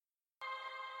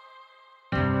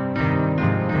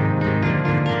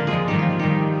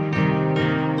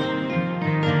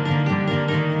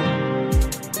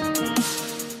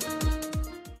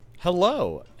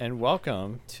Hello, and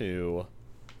welcome to...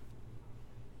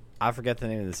 I forget the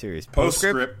name of the series.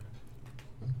 Postscript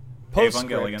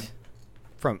Evangelion.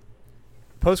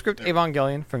 Postscript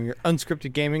Evangelion from your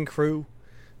unscripted gaming crew.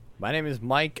 My name is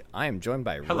Mike. I am joined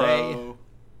by Ray.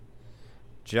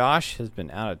 Josh has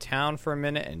been out of town for a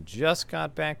minute and just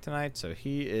got back tonight, so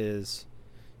he is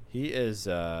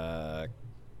going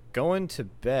to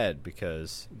bed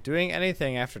because doing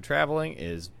anything after traveling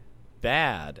is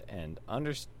bad, and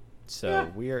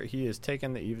he is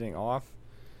taking the evening off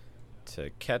to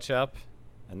catch up,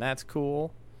 and that's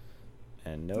cool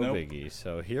and no biggie.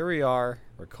 So here we are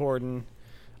recording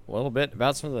a little bit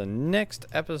about some of the next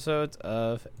episodes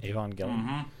of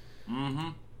Evangelion.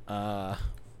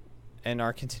 And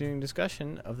our continuing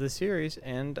discussion of the series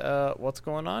and what's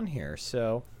going on here.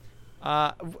 So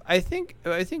I think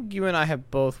you and I have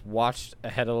both watched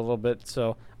ahead a little bit,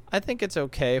 so I think it's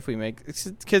okay if we make,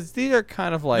 because these are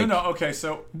kind of like okay,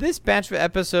 so this batch of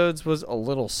episodes was a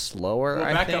little slower.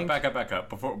 Well, back up.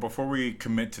 Before we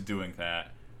commit to doing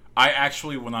that, I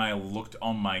actually, when I looked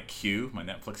on my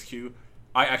Netflix queue,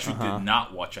 I actually did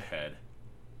not watch ahead.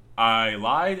 I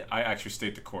lied. I actually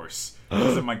stayed the course.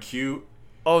 Because in my queue.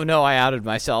 Oh no! I outed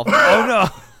myself. Oh no!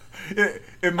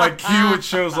 In my queue, it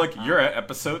shows like you're at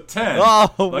episode 10.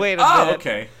 Oh, like, wait a minute.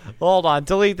 Okay. Hold on.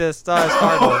 Delete this. Start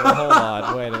over. Hold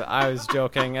on. Wait a minute. I was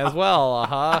joking as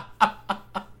well.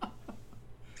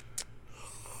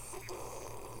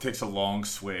 Takes a long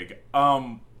swig.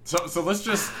 So let's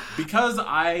just, because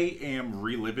I am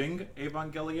reliving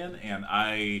Evangelion and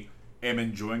I am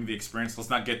enjoying the experience, let's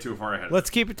not get too far ahead.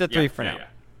 Let's keep it to 3 for now. Yeah.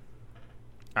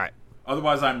 All right.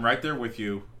 Otherwise, I'm right there with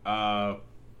you.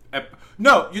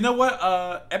 No, you know what?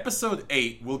 Episode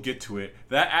 8, we'll get to it.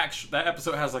 That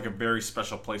episode has like a very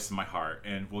special place in my heart,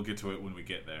 and we'll get to it when we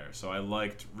get there. So I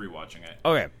liked rewatching it.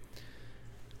 Okay.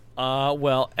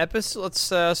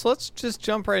 Let's just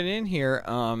jump right in here.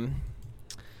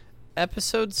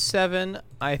 Episode 7,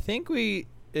 I think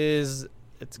it's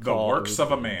called The Works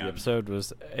of a Man. The episode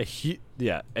was a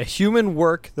human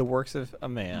work, the works of a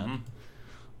man.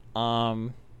 Mm-hmm.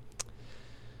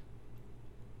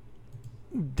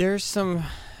 There's some...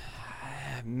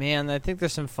 Man, I think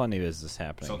there's some funny business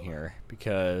happening here,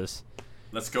 because...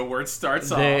 Let's go where it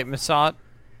starts off.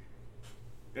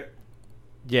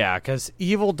 Yeah, because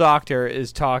Evil Doctor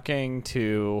is talking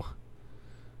to...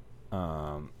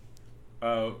 Ritsuko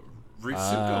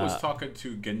is talking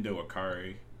to Gendo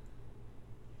Akari.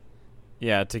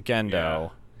 Yeah, to Gendo. Yeah.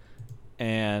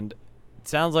 And it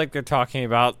sounds like they're talking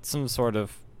about some sort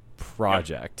of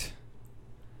project.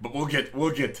 But we'll get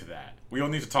to that. We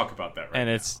don't need to talk about that right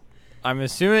now. I'm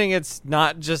assuming it's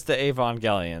not just the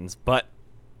Evangelions, but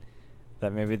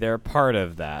that maybe they're a part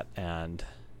of that. And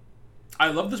I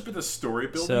love this bit of story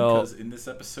building, because in this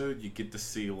episode you get to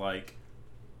see, like,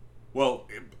 well,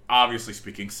 obviously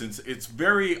speaking, since it's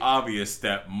very obvious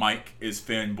that Mike is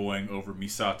fanboying over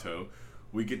Misato,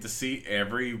 we get to see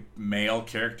every male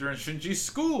character in Shinji's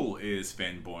school is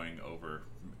fanboying over.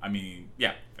 Fanboying.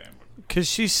 Because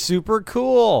she's super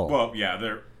cool. Well,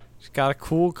 yeah, she's got a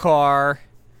cool car.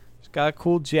 She's got a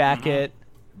cool jacket.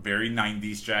 Mm-hmm. Very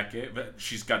 90s jacket. But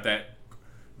she's got that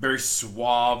very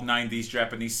suave 90s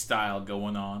Japanese style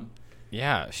going on.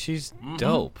 Yeah, she's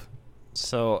dope.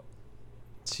 So,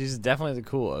 she's definitely the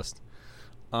coolest.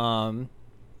 They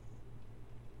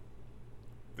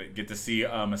get to see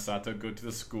Misato go to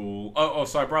the school.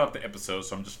 So I brought up the episode,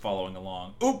 so I'm just following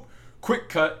along. Oop! Quick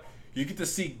cut. You get to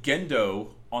see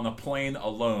Gendo on a plane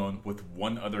alone with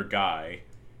one other guy,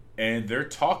 and they're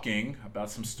talking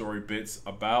about some story bits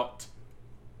about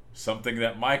something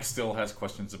that Mike still has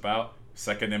questions about.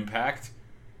 Second Impact.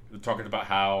 They're talking about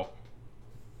how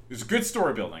there's good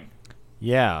story building.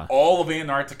 Yeah. All of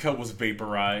Antarctica was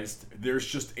vaporized. There's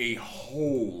just a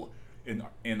hole in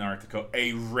Antarctica,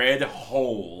 a red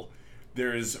hole.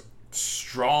 There's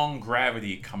strong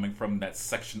gravity coming from that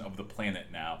section of the planet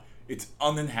now. It's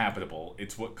uninhabitable.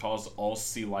 It's what caused all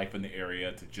sea life in the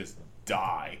area to just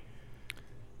die.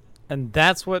 And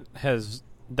that's what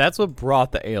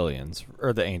brought the aliens,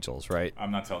 or the angels, right?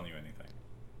 I'm not telling you anything.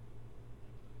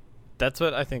 That's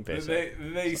what I think they said.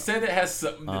 They said it has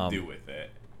something to do with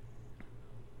it.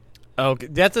 Okay,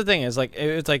 that's the thing. It's like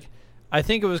I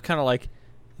think it was kind of like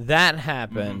that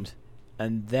happened,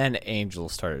 and then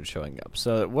angels started showing up.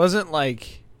 So it wasn't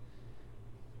like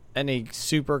any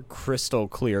super crystal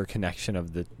clear connection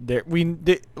of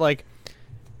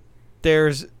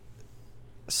there's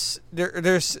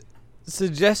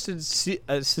suggested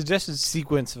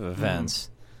sequence of events,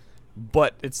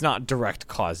 but it's not direct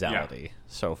causality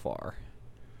so far.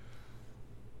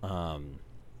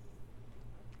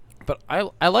 But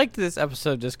I liked this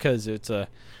episode just because it's a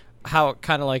how it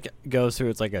kind of like goes through.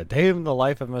 It's like a day in the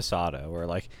life of Masato, where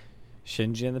like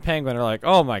Shinji and the Penguin are like,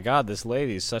 oh my god, this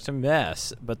lady's such a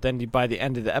mess. But then by the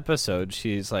end of the episode,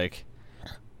 she's like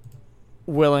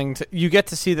willing to. You get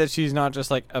to see that she's not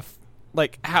just like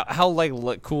how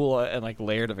like cool and like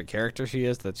layered of a character she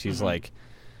is. That she's like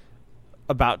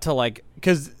about to like,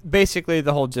 because basically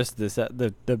the whole just this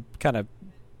the kind of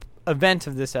event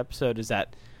of this episode is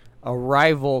that a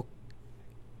rival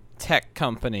tech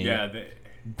company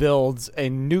builds a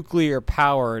nuclear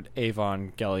powered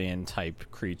Evangelion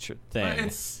type creature thing.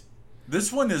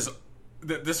 This one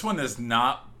is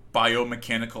not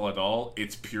biomechanical at all.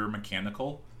 It's pure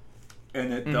mechanical,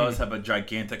 and it does have a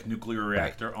gigantic nuclear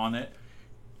reactor on it.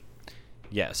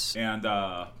 Yes. And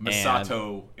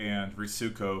Masato and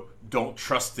Ritsuko don't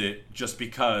trust it just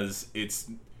because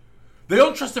they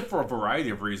don't trust it for a variety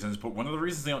of reasons, but one of the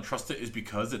reasons they don't trust it is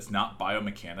because it's not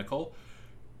biomechanical.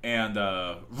 And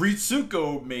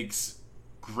Ritsuko makes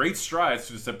great strides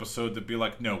through this episode to be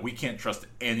like, no, we can't trust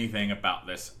anything about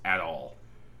this at all.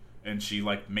 And she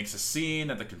like makes a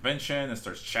scene at the convention and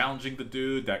starts challenging the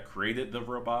dude that created the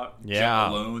robot. Yeah. Jet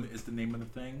Alone is the name of the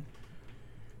thing.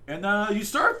 And you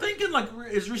start thinking, like,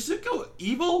 is Ritsuko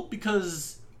evil?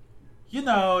 Because, you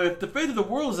know, if the fate of the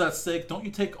world is at stake, don't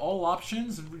you take all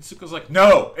options? And Ritsuko's like,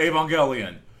 no,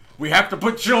 Evangelion. We have to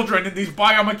put children in these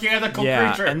biomechanical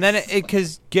creatures. And then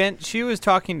because she was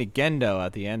talking to Gendo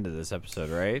at the end of this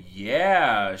episode, right?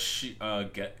 Yeah,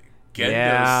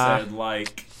 Gendo said,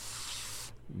 like,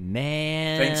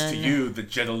 man, thanks to you, the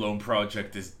Jet Alone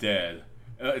project is dead.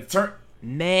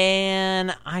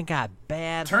 Man, I got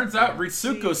bad. Turns out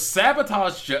Ritsuko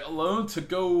sabotaged Jet Alone to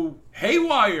go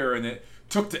haywire, and it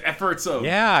took the efforts of...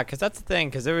 Yeah, because that's the thing,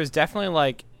 because there was definitely,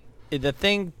 like, the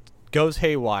thing goes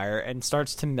haywire and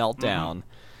starts to melt down,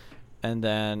 and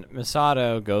then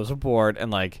Masato goes aboard,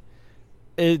 and, like,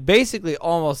 it basically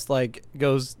almost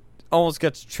gets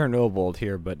Chernobyl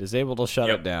here, but is able to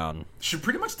shut it down. She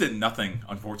pretty much did nothing,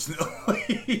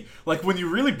 unfortunately. Like, when you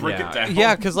really break it down.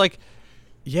 Yeah, because, like...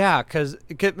 Yeah, because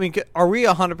I mean, are we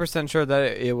 100% sure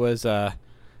that it was that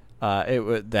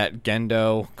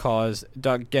Gendo caused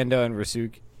Gendo and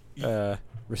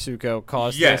Ritsuko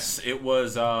caused Yes, this? it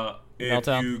was. If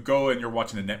meltdown? You go and you're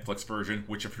watching the Netflix version,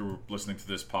 which if you're listening to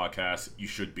this podcast, you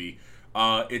should be.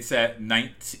 It's at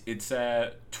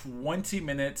 20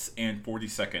 minutes and 40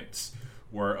 seconds,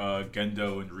 where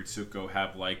Gendo and Ritsuko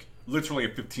have like literally a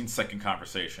 15-second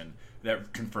conversation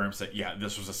that confirms that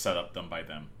this was a setup done by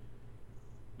them.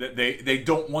 They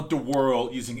don't want the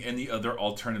world using any other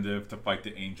alternative to fight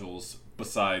the angels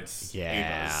besides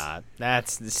Ava's. Man,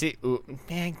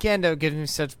 Gendo gives me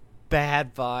such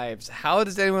bad vibes. How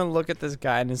does anyone look at this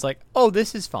guy and is like, oh,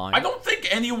 this is fine? I don't think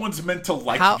anyone's meant to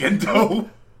like Gendo.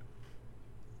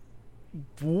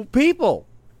 People.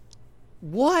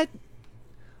 What?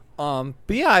 But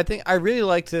yeah, I think I really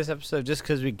liked this episode just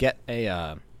because we get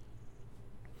a...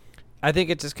 I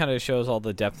think it just kind of shows all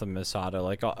the depth of Masato,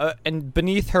 like, and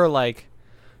beneath her, like,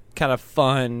 kind of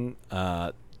fun,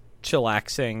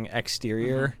 chillaxing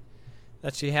exterior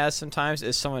that she has sometimes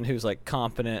is someone who's like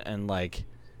competent and like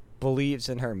believes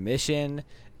in her mission.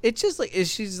 It's just like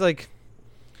she's like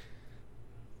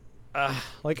I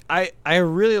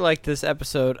really like this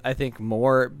episode. I think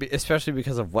more, especially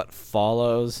because of what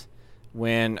follows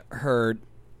when her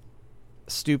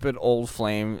stupid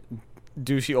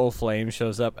douchey old flame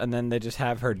shows up, and then they just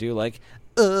have her do like,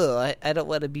 oh, I don't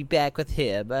want to be back with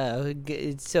him.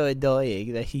 It's so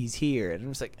annoying that he's here. And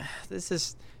I'm just like,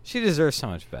 she deserves so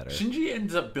much better. Shinji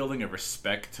ends up building a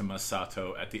respect to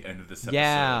Masato at the end of this episode.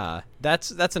 Yeah,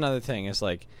 that's another thing. Is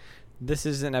like, this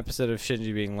is an episode of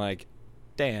Shinji being like,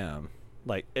 damn,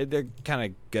 like they're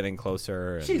kind of getting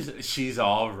closer. And she's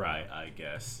all right, I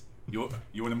guess. You want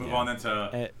to move on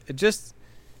into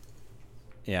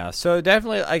Yeah, so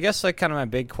definitely, I guess, like, kind of my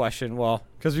big question, well,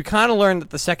 because we kind of learned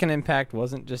that the second impact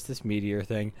wasn't just this meteor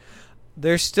thing.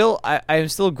 There's still, I am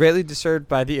still greatly disturbed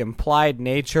by the implied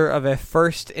nature of a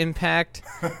first impact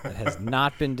that has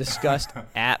not been discussed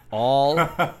at all.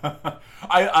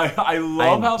 I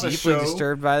love how the show... I'm deeply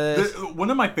disturbed by this. One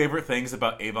of my favorite things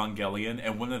about Evangelion,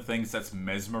 and one of the things that's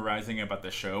mesmerizing about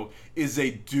the show, is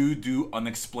they do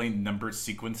unexplained numbered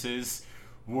sequences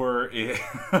were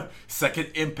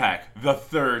second impact, the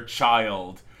third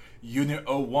child, Unit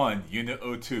 01, Unit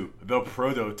 02, the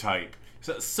prototype.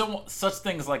 So such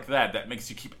things like that makes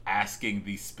you keep asking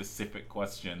these specific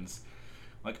questions.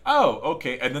 Like, oh,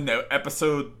 okay. And then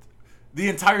the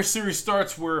entire series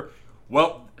starts where,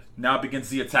 well, now begins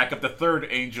the attack of the third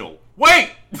angel.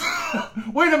 Wait!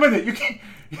 Wait a minute. You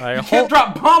can't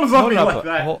drop bombs on me like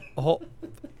that.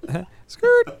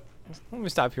 Skirt. Let me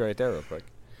stop you right there real quick.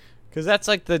 Because that's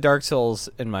like the Dark Souls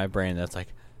in my brain. That's like,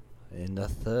 in the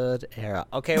third era.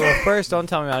 Okay, well, first, don't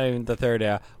tell me about even the third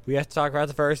era. We have to talk about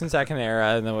the first and second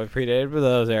era, and then what predated with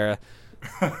those era.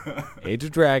 Age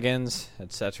of Dragons,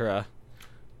 etc.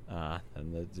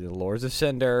 And the Lords of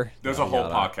Cinder. There's a whole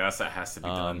podcast that has to be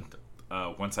done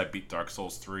once I beat Dark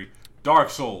Souls 3. Dark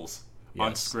Souls. Yes.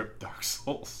 On script Dark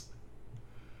Souls.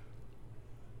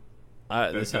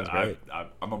 This sounds great.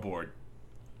 I'm aboard.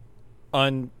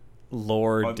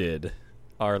 Unlorded.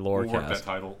 Our lore We'll work that cast.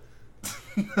 title.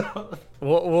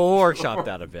 We'll workshop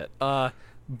that a bit.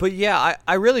 But yeah,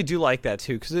 I really do like that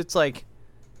too, because it's like,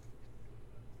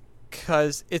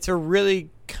 because it's a really,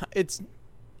 to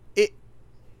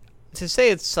say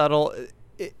it's subtle,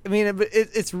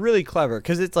 it's really clever,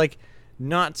 because it's like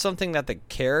not something that the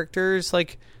characters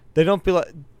like. They don't be like,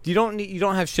 you don't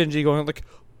have Shinji going like,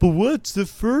 but what's the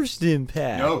first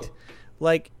impact? No.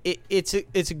 Like it's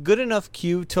a good enough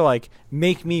cue to like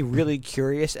make me really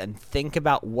curious and think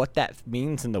about what that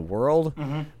means in the world,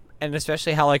 and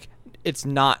especially how like it's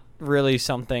not really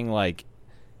something like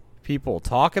people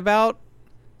talk about.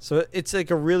 So it's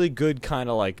like a really good kind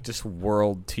of like just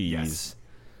world tease.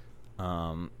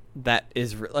 Yes. That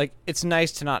is like, it's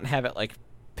nice to not have it like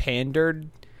pandered,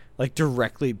 like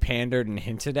directly pandered and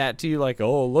hinted at to you, like,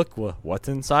 oh look what's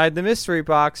inside the mystery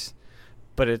box.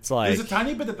 But it's like, there's a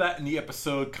tiny bit of that in the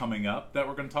episode coming up that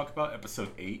we're going to talk about, episode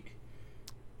 8.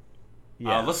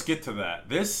 Yeah, let's get to that.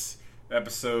 This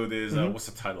episode is what's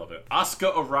the title of it?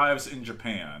 Asuka arrives in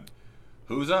Japan.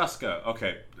 Who's Asuka?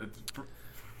 Okay.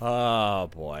 Oh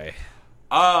boy.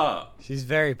 She's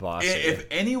very bossy. If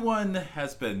anyone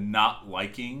has been not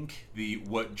liking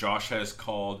what Josh has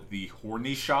called the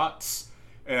horny shots,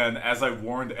 and as I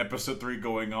warned, episode 3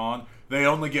 going on, they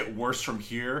only get worse from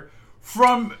here.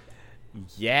 From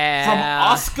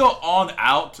Asuka on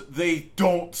out, they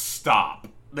don't stop.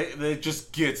 They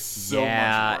just get so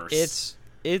much worse.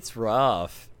 It's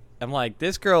rough. I'm like,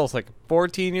 this girl's like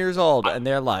 14 years old, and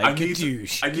they're like, I need to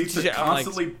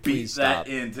constantly beat that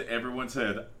into everyone's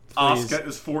head. Asuka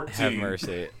is 14. Have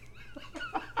mercy.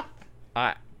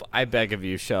 I beg of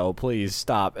you, show, please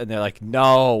stop. And they're like,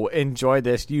 no, enjoy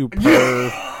this, you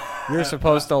perv. You're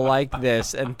supposed to like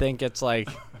this and think it's just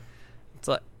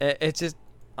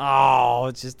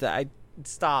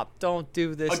stop. Don't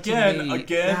do this to me.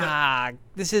 Again.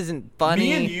 This isn't funny.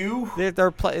 Me and you.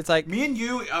 It's like me and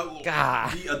you,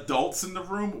 the adults in the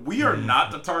room. We are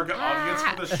not the target audience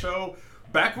for this show.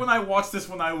 Back when I watched this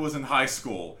when I was in high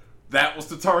school, that was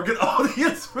the target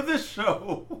audience for this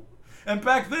show. And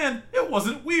back then, it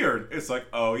wasn't weird. It's like,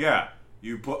 oh yeah,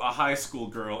 you put a high school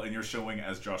girl and you're showing,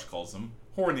 as Josh calls them,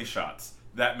 horny shots.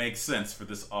 That makes sense for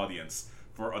this audience.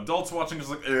 For adults watching, it's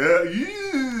like,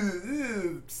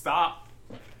 stop.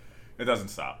 It doesn't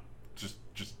stop. Just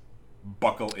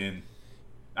buckle in.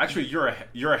 Actually, you're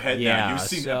ahead now. You've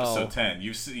seen episode 10.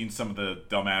 You've seen some of the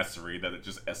dumbassery that it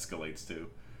just escalates to.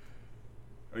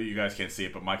 Or you guys can't see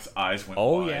it, but Mike's eyes went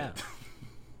wide. Yeah.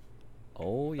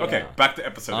 Oh yeah. Okay, back to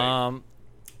episode 8.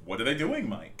 What are they doing,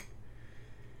 Mike?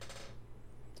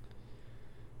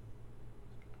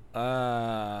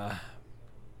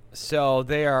 So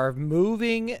they are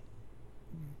moving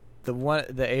an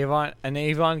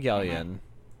Evangelion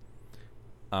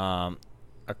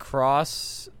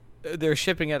across. They're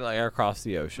shipping it like across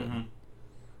the ocean.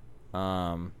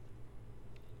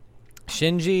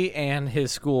 Shinji and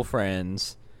his school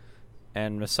friends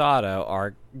and Masato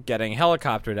are getting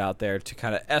helicoptered out there to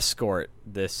kind of escort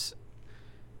this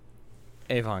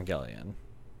Evangelion.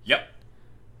 Yep.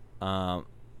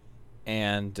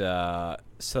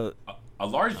 So a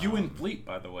large UN fleet,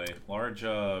 by the way, large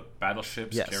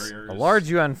battleships, carriers. A large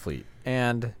UN fleet,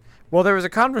 and well, there was a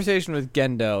conversation with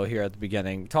Gendo here at the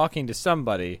beginning, talking to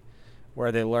somebody,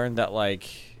 where they learned that like,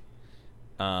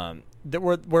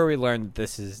 where we learned that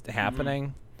this is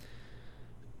happening.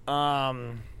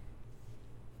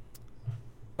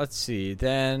 Let's see.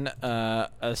 Then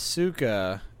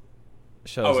Asuka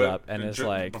shows up and is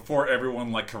like, before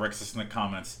everyone like corrects us in the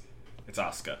comments, it's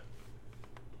Asuka.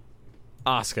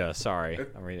 Asuka, sorry,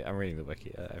 I'm reading the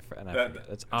wiki, and I forget.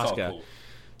 It's Asuka. Cool.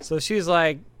 So she's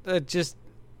like just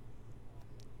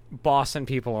bossing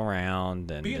people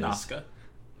around and being Asuka.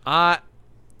 Yeah,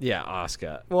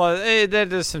 Asuka. Well, that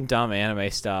does some dumb anime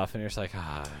stuff, and you're just like,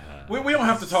 We don't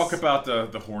have to talk about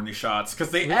the horny shots because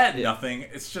they add nothing.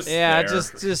 It's just there.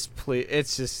 just please.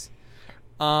 It's just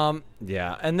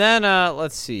yeah. And then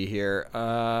let's see here.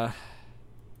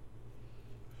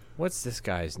 What's this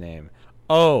guy's name?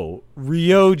 Oh,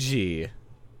 Ryoji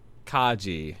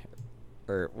Kaji,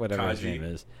 or whatever his name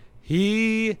is.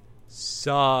 He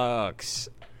sucks.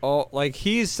 Oh, like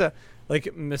he's like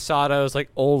Misato's like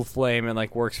old flame and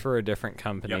like works for a different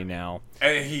company now.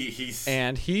 And he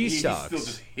sucks. He's still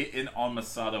just hitting on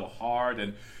Misato hard,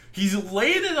 and he's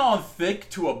laid it on thick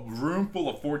to a room full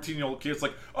of 14-year-old kids.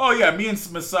 Like, oh yeah, me and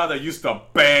Misato used to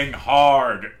bang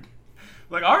hard.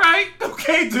 Like, all right,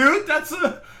 okay, dude, that's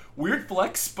a weird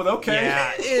flex, but okay.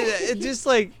 Yeah, it just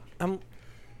like I'm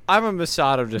a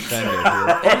Misato defender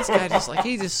here. And this guy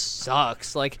he just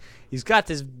sucks. Like, he's got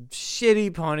this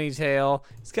shitty ponytail,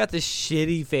 he's got this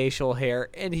shitty facial hair,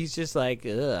 and he's just like,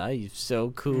 ugh, he's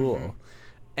so cool. Mm-hmm.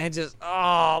 And just,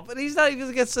 but he's not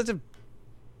even gets such a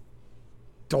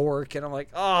dork, and I'm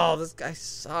like, oh, this guy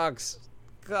sucks.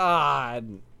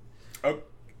 God. Oh.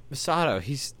 Misato,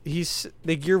 he's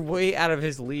like, you're way out of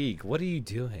his league. What are you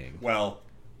doing? Well,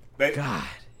 God,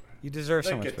 you deserve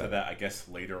so much better. Get to that, I guess,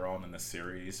 later on in the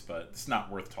series, but it's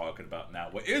not worth talking about now.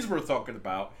 What is worth talking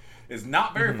about is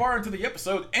not very far into the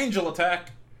episode, Angel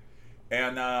Attack.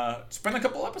 And it's been a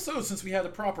couple episodes since we had a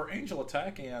proper Angel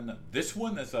Attack, and this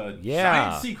one is a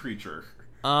giant sea creature.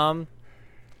 Why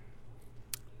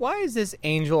is this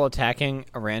angel attacking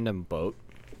a random boat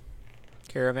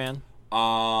caravan?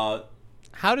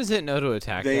 How does it know to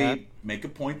attack that? They make a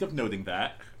point of noting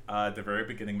that at the very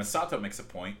beginning. Misato makes a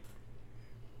point.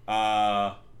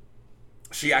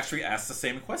 She actually asks the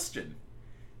same question.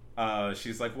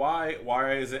 She's like,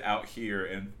 why is it out here,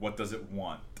 and what does it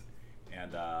want?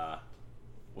 And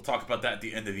we'll talk about that at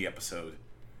the end of the episode.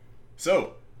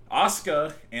 So,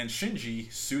 Asuka and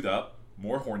Shinji suit up.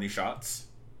 More horny shots.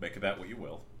 Make of that what you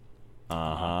will.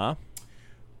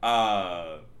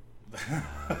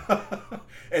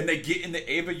 And they get in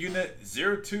the Eva Unit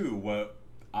 02, what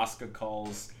Asuka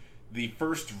calls the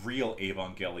first real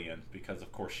Evangelion, because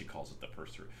of course she calls it the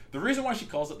first. The reason why she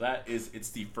calls it that is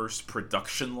it's the first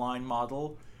production line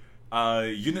model.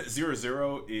 Unit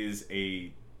 00 is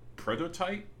a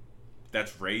prototype.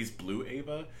 That's Rei's Blue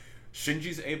Eva.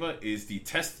 Shinji's Eva is the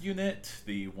test unit,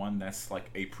 the one that's like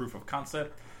a proof of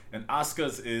concept. And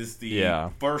Asuka's is the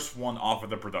first one off of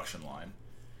the production line.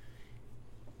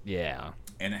 Yeah.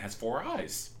 And it has 4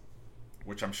 eyes,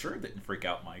 which I'm sure didn't freak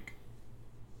out Mike.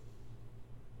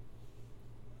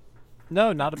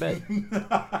 No, not a bit.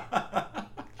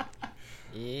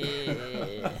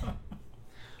 Yeah.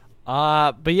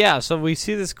 But yeah, so we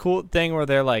see this cool thing where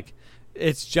they're like,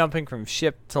 it's jumping from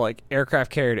ship to like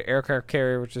aircraft carrier to aircraft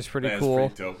carrier, which is pretty cool.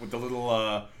 That's pretty dope. With the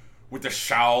little, with the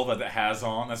shawl that it has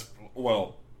on. It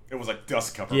was like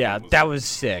dust cover. Yeah, that was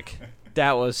sick.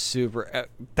 That was super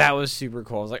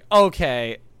cool. I was like,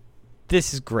 okay,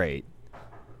 this is great.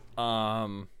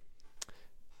 So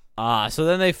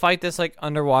then they fight this like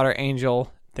underwater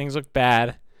angel. Things look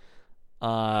bad. They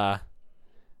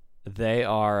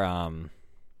are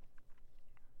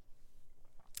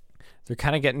they're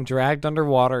kind of getting dragged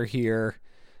underwater here,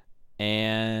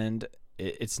 and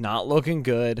it's not looking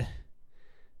good.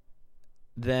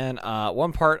 Then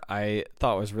one part I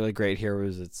thought was really great here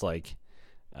was it's like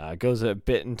goes a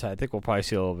bit into, I think we'll probably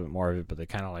see a little bit more of it, but they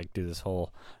kind of like do this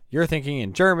whole, you're thinking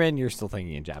in German, you're still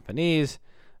thinking in Japanese,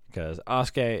 because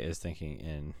Asuke is thinking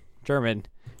in German,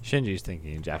 Shinji's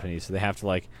thinking in Japanese, so they have to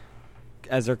like,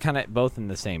 as they're kind of both in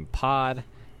the same pod,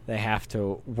 they have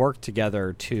to work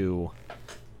together to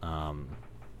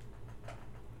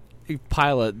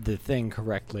pilot the thing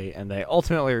correctly, and they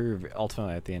ultimately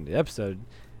at the end of the episode,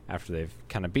 after they've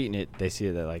kind of beaten it, they see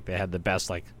that like they had the best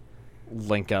like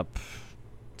link up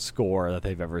score that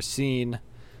they've ever seen.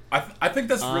 I think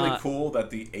that's really cool that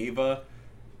the Eva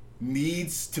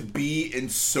needs to be in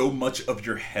so much of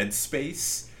your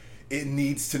headspace. It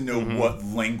needs to know what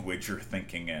language you're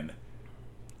thinking in.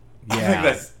 Yeah, I think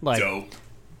that's dope.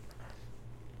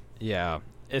 Yeah,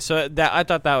 so that I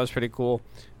thought that was pretty cool.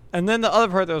 And then the other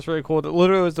part that was really cool, that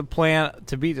literally was the plan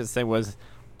to beat this thing, was,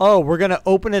 we're going to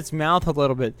open its mouth a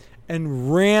little bit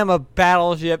and ram a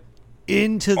battleship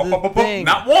into the thing.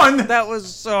 Not one. That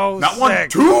was so not sick. One,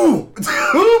 two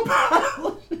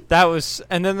battleships. That was,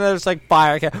 and then there's like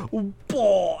fire. I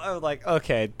was like,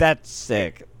 okay, that's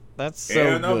sick. That's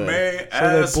so good.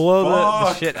 So they blow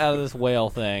the shit out of this whale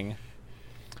thing.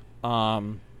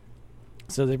 So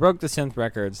they broke the synth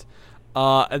records.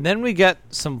 And then we get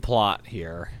some plot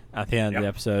here at the end of the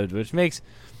episode, which makes,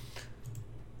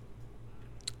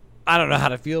 I don't know how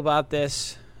to feel about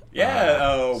this.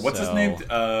 Yeah, what's his name?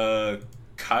 Kaji?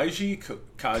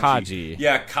 Kaji.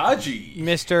 Yeah, Kaji.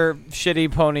 Mr. Shitty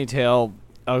Ponytail,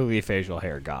 Ugly Facial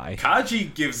Hair Guy.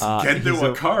 Kaji gives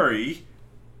Gendo Akari,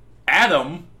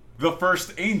 Adam, the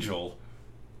first angel.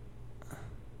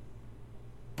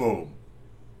 Boom.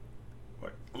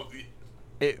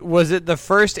 Was it the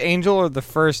first angel or the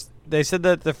first They said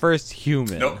that the first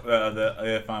human. Nope.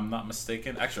 If I'm not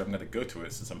mistaken, actually, I'm going to go to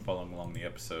it since I'm following along the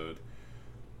episode.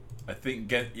 I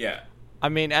think I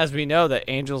mean, as we know, that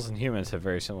angels and humans have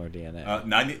very similar DNA.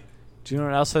 90. Do you know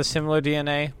what else has similar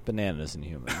DNA? Bananas and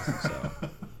humans. So.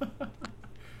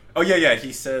 Oh yeah.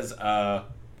 He says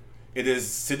it is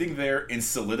sitting there in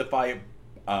solidified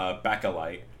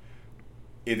bakelite.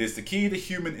 It is the key to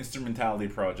human instrumentality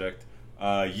project.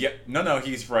 No,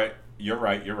 he's right. You're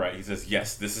right. He says,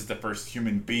 yes, this is the first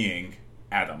human being,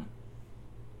 Adam.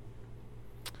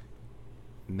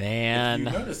 Man.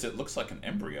 If you notice, it looks like an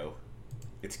embryo.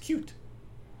 It's cute.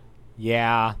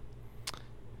 Yeah.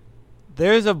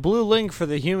 There's a blue link for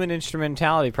the human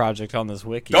instrumentality project on this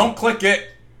wiki. Don't click it!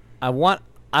 I want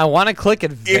to click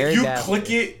it very If you badly.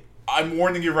 click it, I'm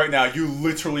warning you right now, you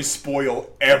literally spoil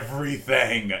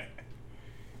everything.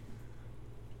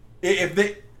 If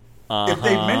they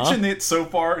mention it so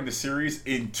far in the series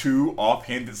in 2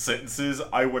 offhanded sentences,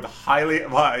 I would highly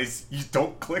advise you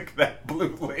don't click that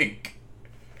blue link.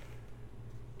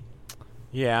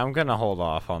 Yeah, I'm gonna hold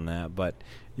off on that, but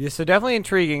yeah, so definitely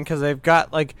intriguing because they've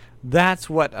got like that's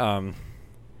what like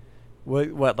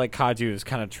Kaju is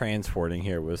kind of transporting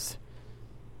here was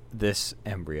this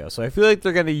embryo. So I feel like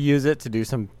they're gonna use it to do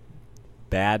some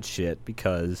bad shit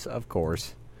because, of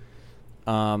course.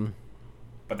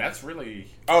 But that's really...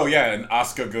 Oh, yeah, and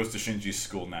Asuka goes to Shinji's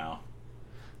school now.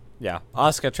 Yeah,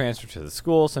 Asuka transferred to the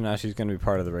school, so now she's going to be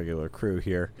part of the regular crew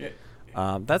here.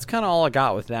 Yeah. That's kind of all I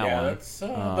got with that one. Yeah, that's...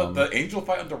 the angel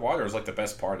fight underwater is like the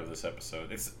best part of this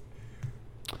episode.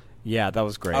 Yeah, that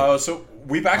was great. So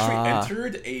we've actually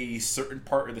entered a certain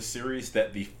part of the series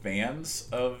that the fans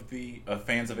of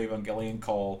Evangelion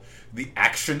call the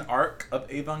action arc of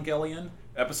Evangelion.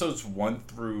 Episodes 1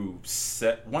 through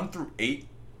 8...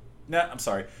 No, I'm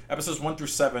sorry. Episodes 1 through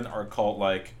 7 are called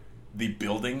like the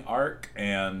building arc,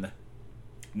 and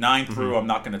 9 through I'm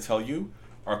not going to tell you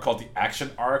are called the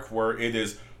action arc, where it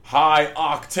is high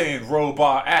octane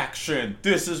robot action.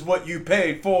 This is what you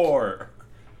pay for.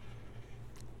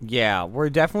 Yeah, we're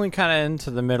definitely kind of into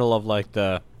the middle of like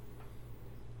I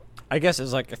guess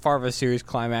it's like a far of a series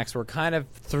climax. We're kind of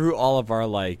through all of our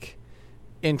like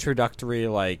introductory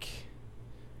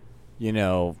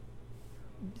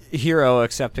hero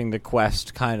accepting the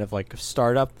quest kind of like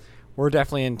startup. We're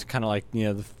definitely into kind of like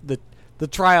the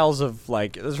trials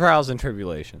and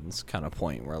tribulations kind of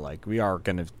point where like we are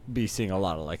going to be seeing a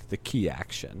lot of like the key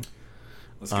action.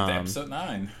 Let's get to episode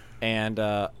 9. And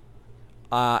in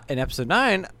episode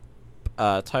 9,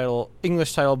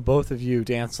 English title, Both of You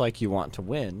Dance Like You Want to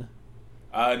Win.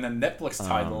 And the Netflix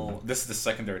title, this is the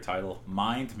secondary title,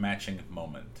 Mind Matching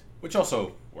Moment, which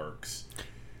also works.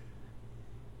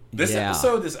 This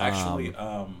episode is actually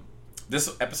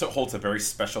this episode holds a very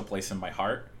special place in my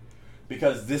heart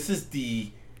because this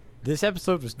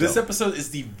episode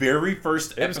is the very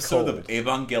first episode of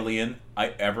Evangelion I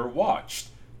ever watched.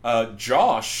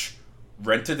 Josh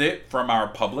rented it from our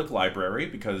public library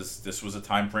because this was a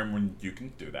time frame when you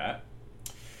can do that.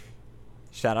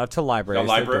 Shout out to libraries.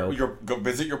 Go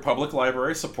visit your public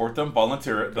library, support them,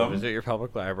 volunteer at them. Go visit your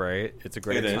public library. It's a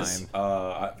great time. It is.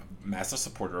 Massive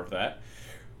supporter of that.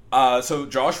 So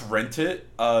Josh rented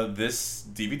this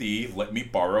DVD, let me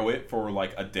borrow it for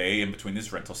like a day in between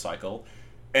his rental cycle.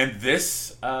 And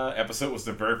this episode was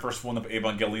the very first one of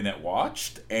Evangelion that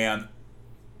watched, and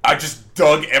I just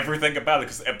dug everything about it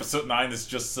because episode 9 is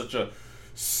just such a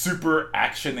super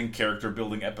action and character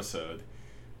building episode.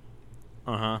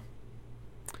 Uh-huh.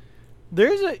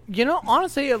 There's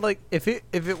honestly, like, if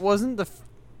it wasn't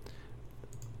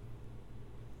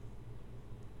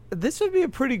this would be a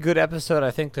pretty good episode,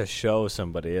 I think, to show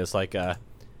somebody as like a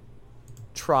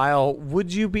trial.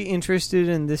 Would you be interested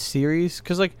in this series?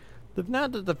 Because like,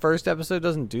 not that the first episode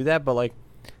doesn't do that, but like,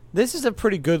 this is a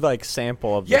pretty good like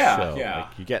sample of the show. Yeah.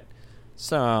 Like, you get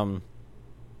some.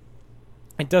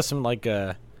 It does some like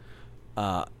it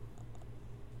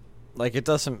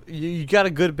does some. You got a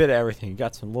good bit of everything. You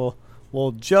got some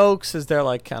little jokes as they're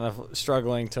like kind of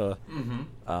struggling to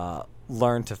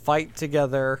learn to fight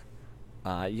together.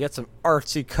 You get some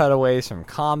artsy cutaways from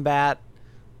combat.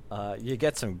 You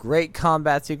get some great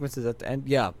combat sequences at the end.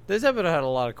 Yeah, this episode had a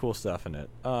lot of cool stuff in it.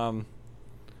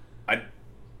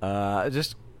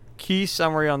 Just key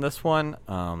summary on this one.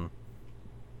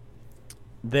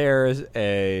 There's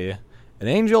an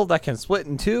angel that can split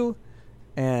in two,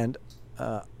 and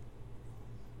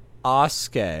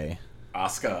Asuka.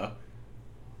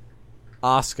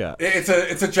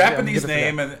 It's a Japanese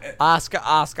name, and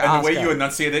Asuka. And the way you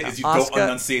enunciate it is you don't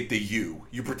enunciate the U.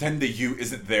 You pretend the U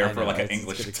isn't there for like an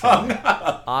English tongue.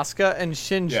 Asuka and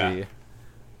Shinji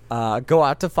go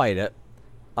out to fight it.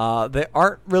 They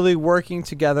aren't really working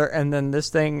together, and then this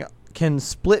thing can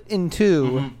split in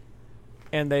two,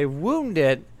 and they wound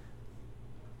it,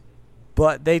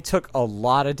 but they took a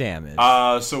lot of damage.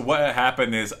 So what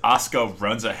happened is Asuka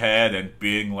runs ahead and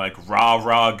being like, rah,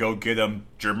 rah, go get him,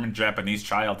 German-Japanese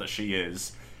child that she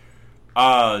is.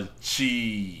 When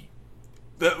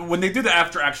they did the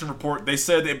after-action report, they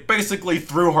said it basically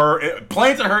it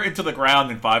planted her into the ground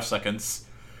in 5 seconds.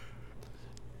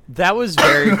 That was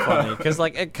very funny, because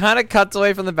like it kind of cuts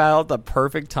away from the battle at the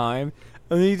perfect time,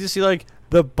 and then you just see like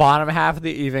the bottom half of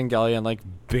the Evangelion like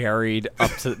buried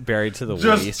to the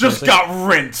waist. Just got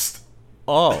rinsed.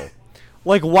 Oh,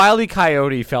 like Wile E.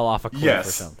 Coyote fell off a cliff or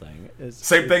something.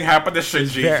 Same thing happened to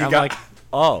Shinji.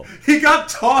 He got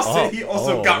tossed and he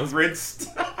also got rinsed.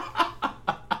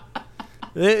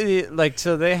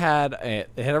 So they had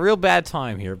a real bad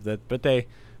time here, but they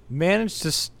managed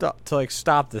to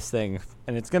stop this thing,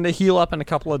 and it's going to heal up in a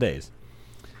couple of days.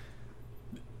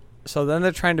 So then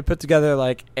they're trying to put together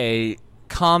like a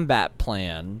combat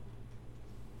plan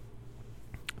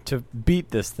to beat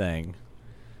this thing,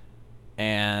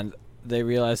 and they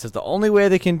realize that the only way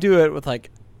they can do it with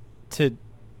to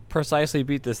precisely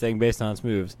beat this thing based on its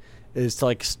moves is to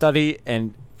like study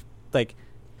and like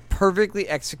perfectly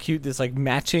execute this like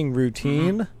matching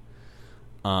routine.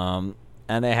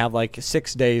 And they have like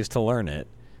 6 days to learn it,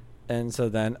 and so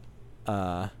then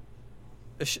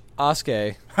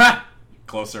Asuka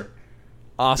closer.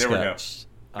 Asuka. There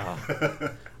we go.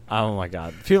 Oh my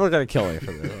god, people are gonna kill me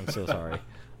for this. I'm so sorry.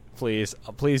 Please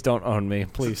don't own me.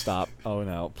 Please stop. Oh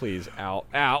no, please. Ow.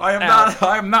 I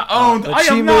am not owned. I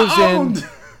am not owned.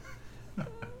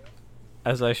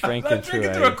 As I shrank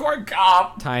into a corn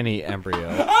cob. Tiny embryo.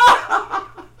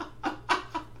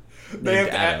 Named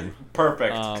Adam.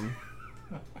 Perfect.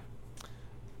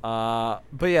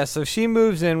 But yeah, so she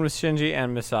moves in with Shinji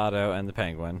and Misato and the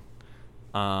Penguin.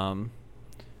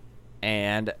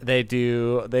 And they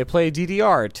play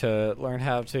DDR to learn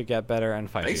how to get better and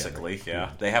fight Basically, together.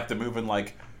 yeah. They have to move in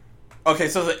like... Okay,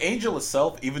 so the angel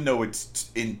itself, even though it's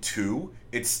in two,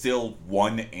 it's still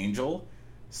one angel.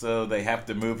 So they have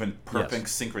to move in perfect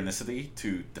synchronicity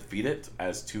to defeat it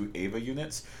as two Eva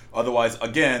units. Otherwise,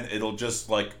 again, it'll just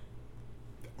like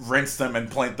rinse them and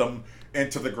plant them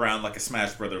into the ground like a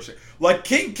Smash Brothers. Like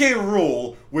King K.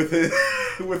 Rool with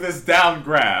his down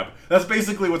grab. That's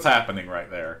basically what's happening right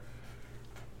there.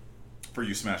 For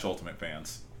you Smash Ultimate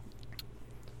fans.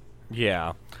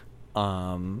 Yeah.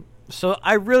 So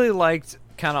I really liked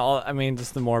kind of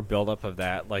just the more build up of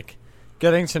that. Like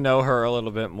getting to know her a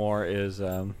little bit more is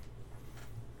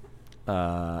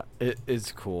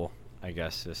cool, I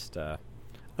guess. Just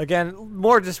again,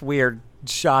 more just weird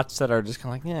shots that are just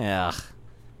kind of like, yeah,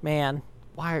 man,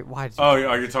 why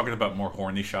are you talking about more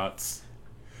horny shots?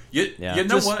 You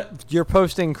know what? You're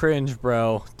posting cringe,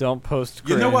 bro. Don't post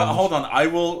cringe. You know what? Hold on. I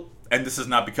will, and this is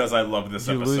not because I love this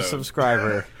episode. You lose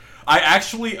subscriber. I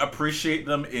actually appreciate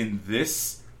them in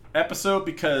this episode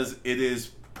because it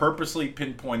is purposely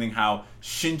pinpointing how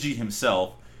Shinji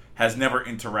himself has never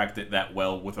interacted that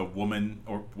well with a woman,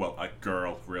 or, well, a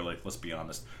girl, really, let's be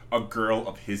honest. A girl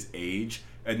of his age.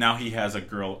 And now he has a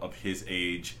girl of his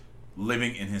age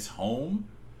living in his home.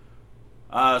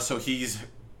 So he's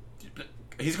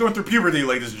going through puberty,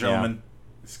 ladies and gentlemen. Yeah.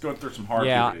 He's going through some hard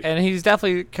puberty. And he's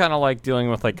definitely kind of like dealing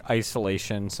with like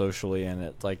isolation socially, and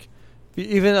it's like,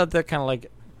 even though they're kind of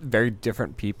like very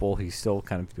different people, he still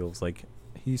kind of feels like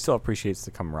he still appreciates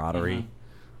the camaraderie.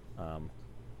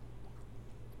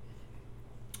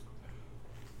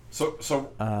 So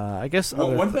I guess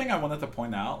one thing I wanted to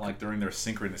point out, like during their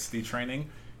synchronicity training,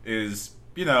 is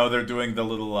they're doing the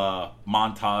little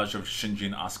montage of Shinji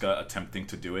and Asuka attempting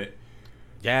to do it.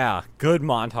 Yeah, good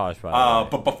montage, by the way.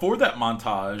 But before that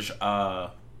montage,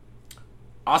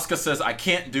 Asuka says, "I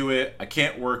can't do it. I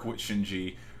can't work with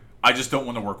Shinji. I just don't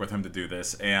want to work with him to do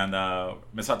this." And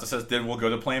Misato says, "Then we'll go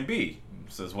to Plan B."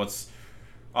 Says,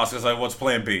 Asuka's like, "What's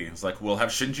Plan B?" It's like, "We'll have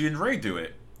Shinji and Rei do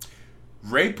it."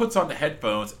 Rei puts on the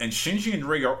headphones, and Shinji and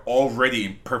Rei are already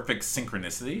in perfect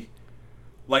synchronicity.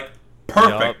 Like,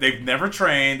 perfect. Yep. They've never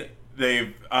trained.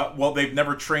 They've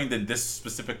never trained in this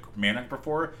specific manner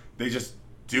before. They just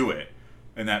do it,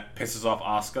 and that pisses off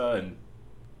Asuka. And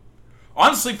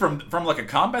honestly, from like a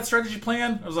combat strategy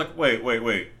plan, I was like,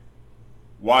 wait.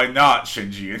 Why not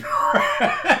Shinji and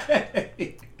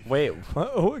Rei? Wait,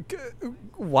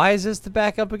 why is this the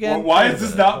backup again? Well, why is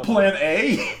this not Plan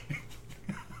A?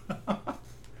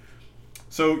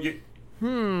 So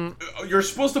you're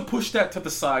supposed to push that to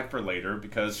the side for later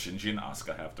because Shinji and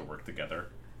Asuka have to work together.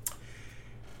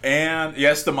 And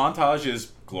yes, the montage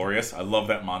is glorious. I love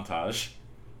that montage.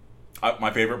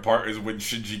 My favorite part is when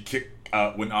Shinji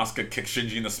when Asuka kicks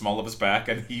Shinji in the small of his back,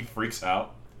 and he freaks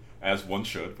out, as one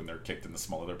should when they're kicked in the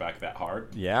small of their back that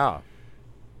hard. Yeah.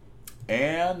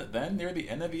 And then near the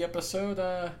end of the episode,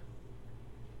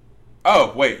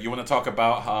 oh, wait, you want to talk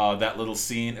about that little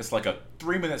scene? It's like a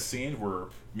 3-minute scene where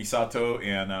Misato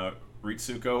and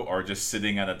Ritsuko are just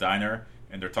sitting at a diner,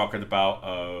 and they're talking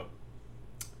about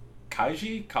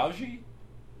Kaji?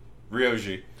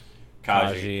 Ryoji.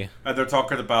 Kaji. And they're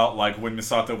talking about, like, when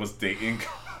Misato was dating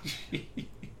Kaji.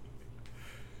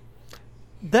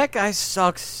 That guy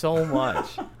sucks so much.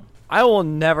 I will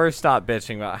never stop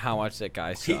bitching about how much that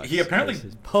guy sucks. He apparently...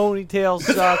 His ponytail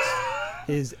sucks.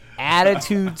 His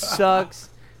attitude sucks.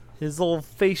 His little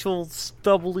facial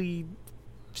stubbly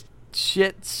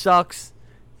shit sucks.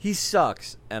 He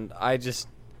sucks. And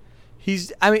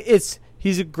he's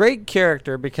a great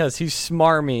character because he's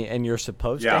smarmy and you're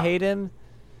supposed to hate him.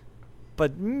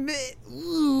 But I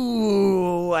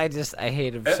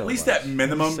hate him so much. At least at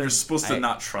minimum, you're supposed to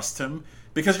not trust him.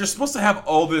 Because you're supposed to have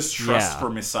all this trust for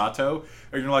Misato.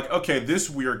 And you're like, okay, this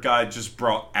weird guy just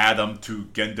brought Adam to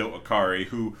Gendo Ikari,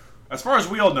 who, as far as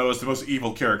we all know, is the most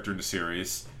evil character in the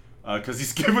series. Because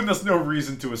he's given us no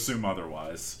reason to assume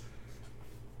otherwise.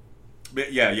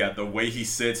 But yeah, the way he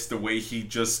sits, the way he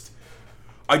just...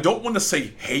 I don't want to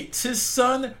say hates his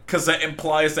son, because that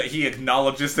implies that he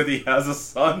acknowledges that he has a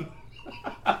son.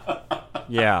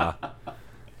 Yeah.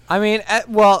 I mean,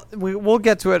 we'll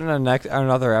get to it in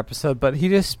another episode, but I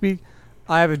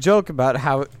have a joke about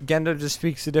how Gendo just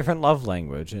speaks a different love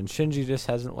language, and Shinji just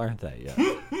hasn't learned that yet.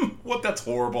 What? That's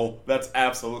horrible. That's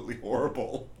absolutely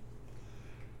horrible.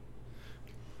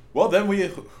 Well, then we'll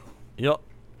get there.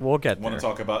 Want to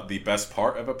talk about the best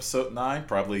part of episode 9?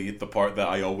 Probably the part that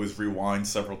I always rewind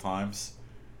several times.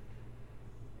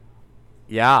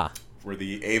 Yeah. Where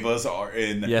the Evas are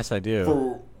in... Yes, I do.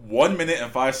 For 1 minute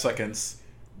and 5 seconds...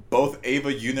 Both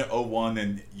Eva Unit 01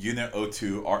 and Unit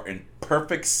 02 are in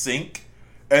perfect sync,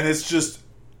 and it's just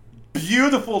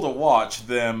beautiful to watch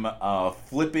them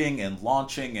flipping and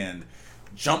launching and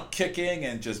jump kicking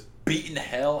and just beating the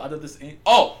hell out of this.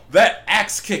 Oh, that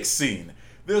axe kick scene!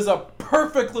 There's a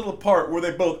perfect little part where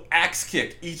they both axe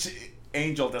kick each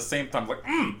angel at the same time. Like,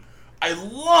 I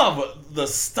love the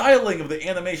styling of the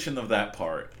animation of that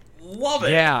part. Love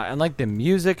it. Yeah, and like the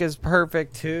music is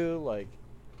perfect too. Like.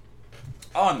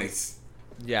 Oh, nice.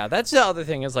 Yeah, that's the other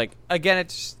thing is, like, again, it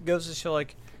just goes to show,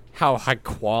 like, how high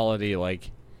quality,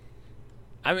 like,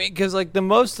 I mean, because, like, the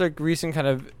most, like, recent kind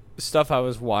of stuff I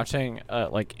was watching,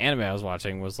 like, anime I was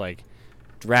watching was, like,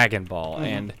 Dragon Ball,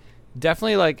 and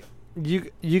definitely, like,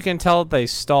 you can tell that they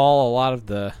stall a lot of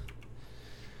the,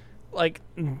 like,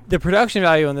 the production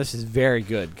value on this is very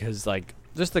good, because, like,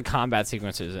 just the combat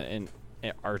sequences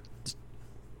are,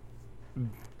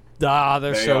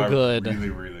 they're so good. Really,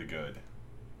 really good.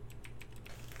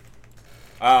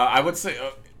 I would say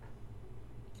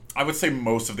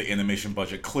most of the animation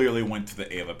budget clearly went to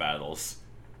the Eva battles,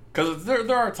 because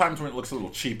there are times when it looks a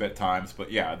little cheap at times,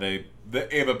 but yeah, the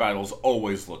Eva battles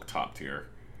always look top tier.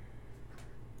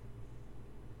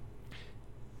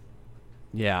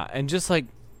 Yeah, and just like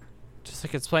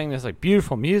it's playing this like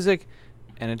beautiful music,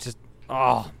 and it just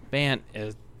it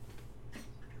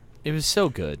was so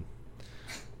good,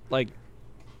 like,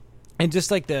 and just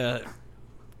like the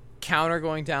counter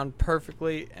going down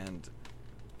perfectly, and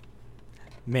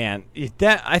man,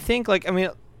 I think, like, I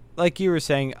mean, like you were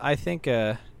saying, I think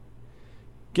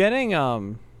getting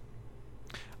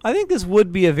I think this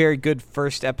would be a very good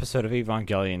first episode of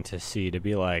Evangelion to see, to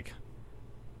be like,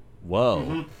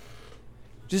 whoa.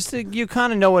 Just you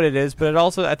kind of know what it is, but it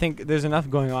also, I think there's enough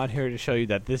going on here to show you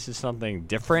that this is something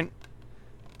different.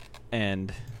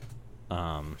 And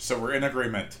so we're in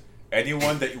agreement.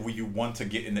 Anyone that you want to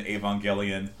get into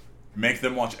Evangelion, make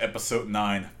them watch episode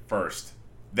 9 first.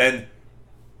 Then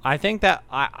I think that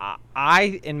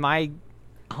I in my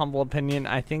humble opinion,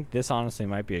 I think this honestly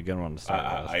might be a good one to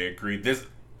start with. I agree. This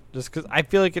just because I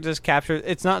feel like it just captures.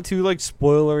 It's not too like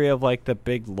spoilery of like the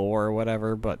big lore or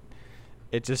whatever, but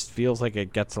it just feels like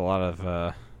it gets a lot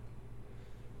of.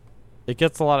 It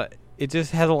just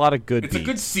has a lot of good. It's beats. A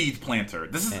good seed planter.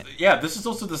 This is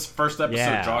also this first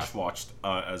episode Josh watched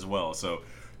as well. So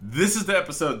this is the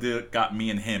episode that got me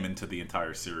and him into the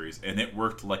entire series, and it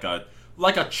worked like a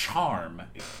charm.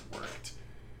 It worked.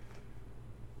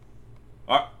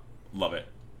 Love it.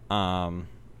 I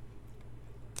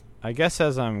guess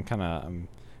as I'm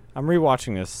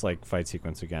rewatching this like fight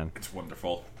sequence again. It's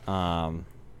wonderful.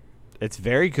 It's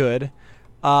very good.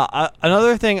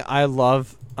 Another thing I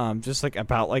love, just like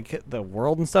about like the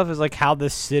world and stuff, is like how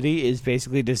this city is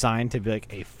basically designed to be like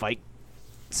a fight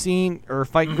scene or a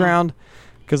fight ground,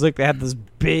 because like they have this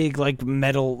big like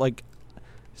metal like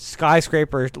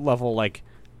skyscraper level like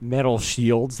metal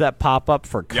shields that pop up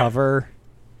for cover.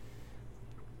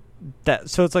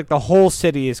 So it's like the whole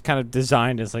city is kind of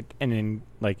designed as like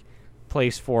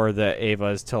place for the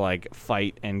Evas to like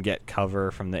fight and get cover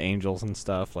from the angels and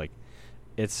stuff. Like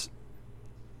it's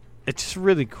just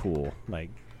really cool.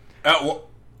 Like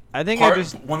I think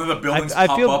one of the buildings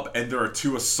pop up and there are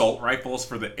 2 assault rifles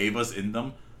for the Evas in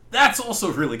them. That's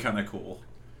also really kind of cool.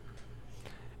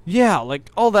 Yeah,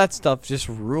 like all that stuff just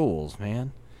rules,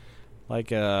 man. Like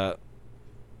yeah,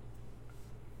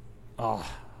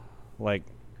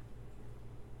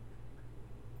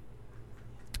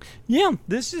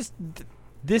 this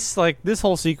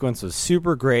whole sequence was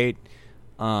super great.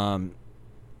 I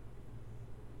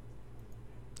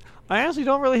honestly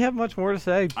don't really have much more to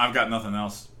say. I've got nothing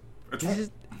else.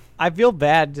 I feel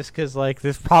bad just because like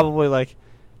this probably like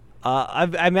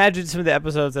I imagine some of the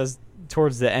episodes as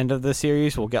towards the end of the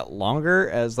series will get longer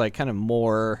as like kind of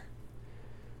more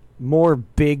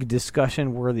big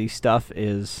discussion worthy stuff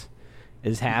is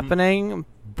happening.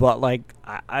 But like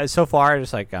I so far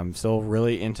just like I'm still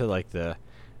really into like the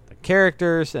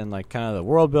characters and like kind of the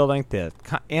world building. The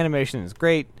animation is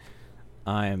great.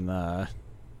 So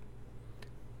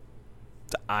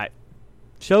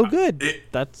good.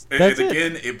 That's it.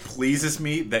 Again, it pleases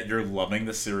me that you're loving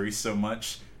the series so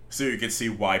much, so you can see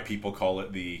why people call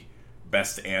it the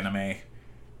best anime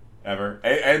ever.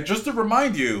 And just to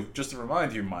remind you,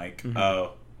 Mike,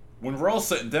 when we're all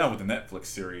sitting down with the Netflix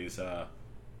series,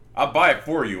 I'll buy it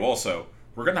for you. Also,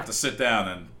 we're gonna have to sit down,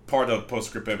 and part of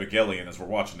Postscript Evangelion is we're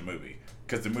watching the movie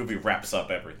because the movie wraps up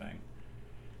everything.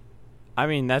 I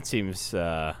mean, that seems.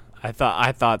 I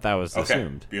thought that was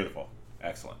assumed. Beautiful,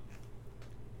 excellent.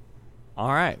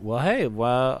 All right. Well, hey,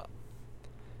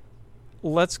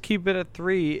 let's keep it at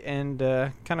 3 and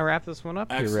kind of wrap this one up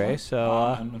here, Ray. So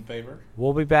I'm in favor.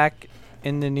 We'll be back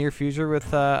in the near future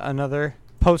with another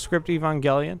Postscript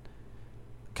Evangelion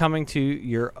coming to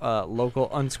your local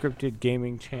unscripted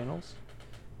gaming channels.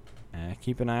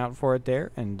 Keep an eye out for it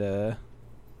there. And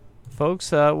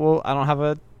folks, I don't have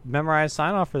a memorized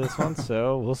sign off for this one,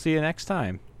 so we'll see you next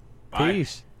time. Bye.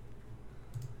 Peace.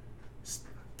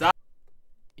 Stop.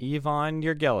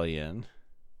 Evangelion.